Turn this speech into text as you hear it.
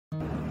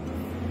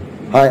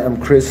Hi,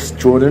 I'm Chris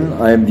Jordan.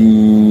 I am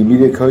the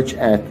media coach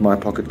at My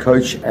Pocket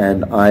Coach,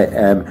 and I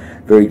am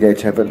very glad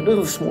to have a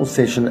little small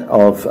session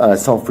of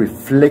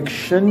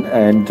self-reflection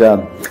and,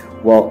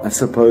 I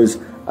suppose,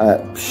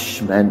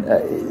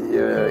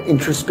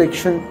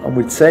 introspection, I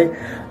would say,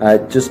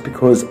 just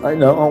because I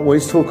know I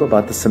always talk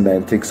about the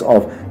semantics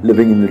of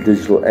living in the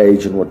digital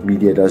age and what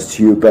media does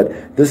to you,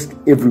 but this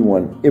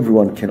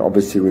everyone can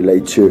obviously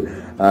relate to,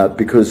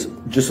 because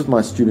just with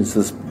my students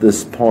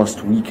this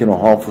past week and a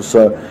half or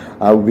so,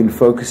 we've been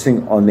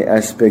focusing on the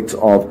aspects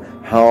of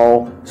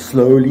how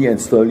slowly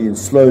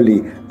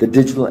the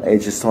digital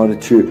age has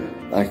started to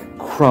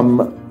crumb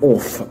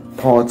off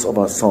parts of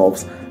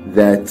ourselves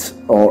that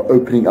are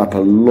opening up a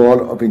lot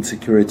of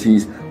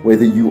insecurities,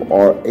 whether you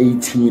are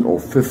 18 or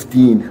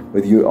 15,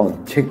 whether you're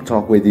on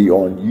TikTok, whether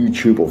you're on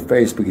YouTube or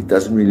Facebook, it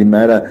doesn't really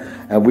matter,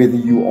 and whether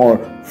you are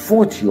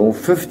 40 or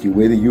 50,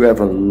 whether you have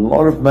a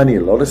lot of money,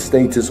 a lot of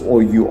status,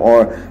 or you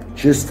are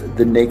just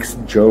the next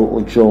Joe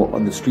or Joe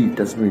on the street,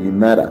 doesn't really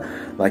matter.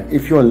 Like,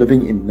 if you are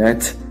living in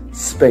that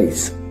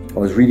space, I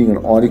was reading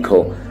an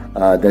article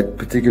that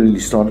particularly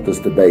started this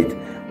debate,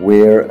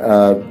 where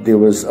there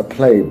was a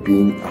play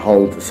being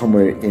held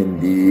somewhere in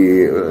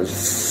the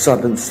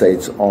southern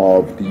states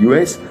of the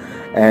US,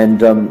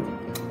 and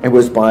it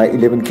was by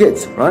 11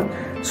 kids, right?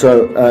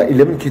 So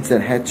 11 kids that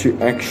had to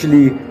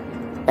actually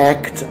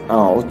act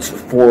out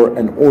for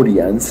an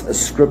audience a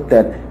script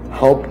that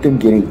helped them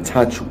get in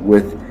touch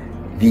with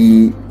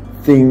the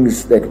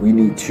things that we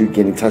need to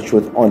get in touch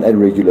with on a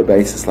regular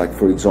basis, like,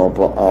 for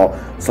example, our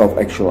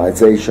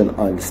self-actualization,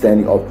 our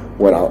understanding of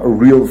what our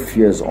real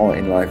fears are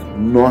in life,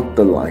 not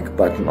the like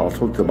button. I'll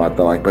talk about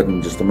the like button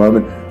in just a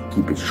moment,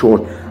 keep it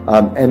short.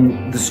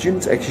 And the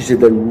students actually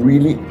said they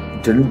really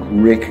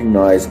didn't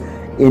recognize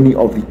any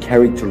of the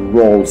character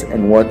roles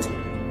and what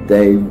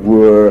they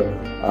were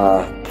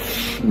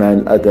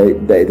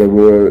they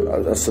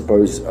were, I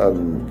suppose,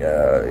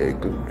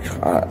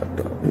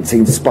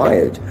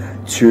 inspired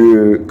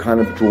to kind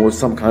of draw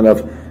some kind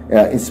of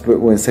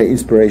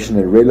inspiration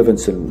and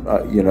relevance and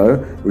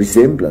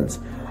resemblance,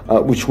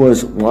 which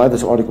was why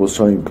this article was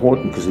so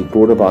important, because it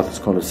brought about this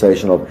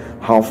conversation of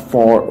how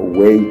far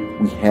away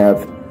we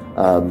have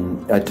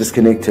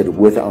disconnected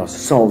with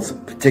ourselves,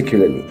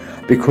 particularly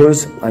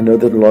because I know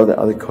that a lot of the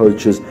other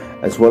coaches,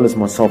 as well as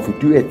myself, who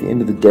do at the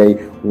end of the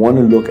day want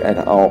to look at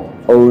our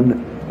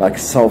own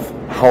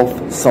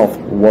self-health,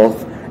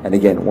 self-wealth,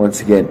 and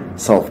once again,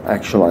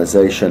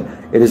 self-actualization.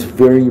 It is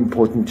very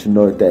important to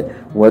note that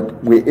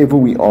wherever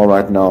we are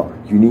right now,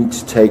 you need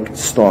to take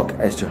stock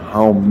as to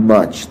how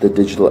much the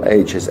digital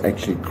age has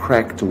actually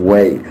cracked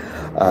away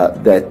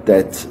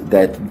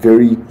that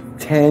very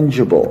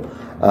tangible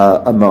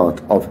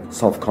amount of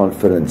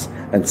self-confidence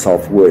and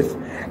self-worth.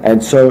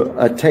 And so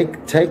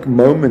take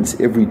moments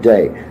every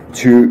day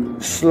to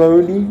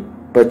slowly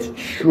but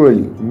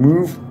surely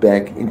move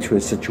back into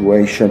a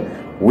situation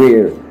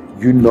where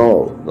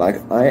like,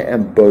 I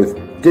am both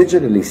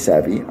digitally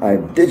savvy, I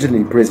am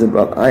digitally present,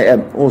 but I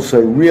am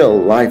also real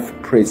life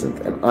present,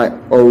 and I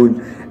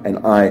own and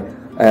I'm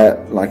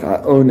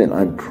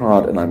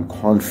proud and I'm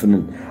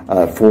confident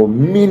for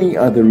many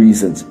other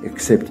reasons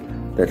except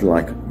that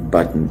like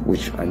button,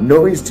 which I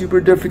know is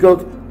super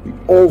difficult. We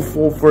all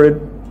fall for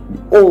it, we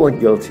all are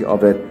guilty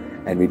of it,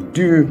 and we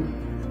do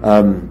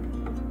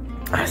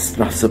I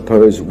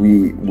suppose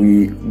we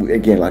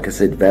again, like I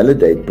said,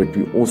 validate, but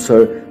we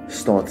also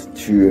start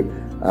to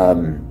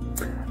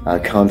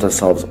count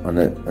ourselves on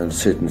a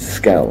certain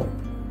scale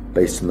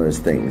based on those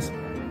things.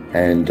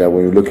 And when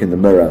we look in the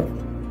mirror,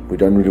 we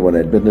don't really want to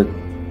admit it.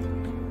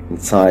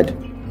 Inside,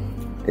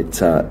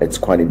 it's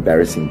quite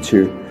embarrassing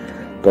too.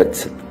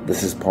 But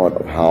this is part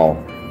of how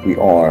we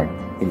are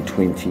in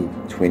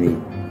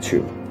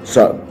 2022.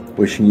 So,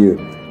 wishing you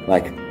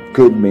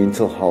good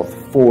mental health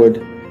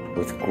forward,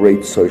 with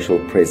great social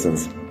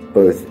presence,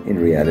 both in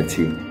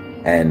reality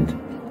and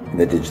in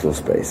the digital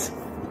space.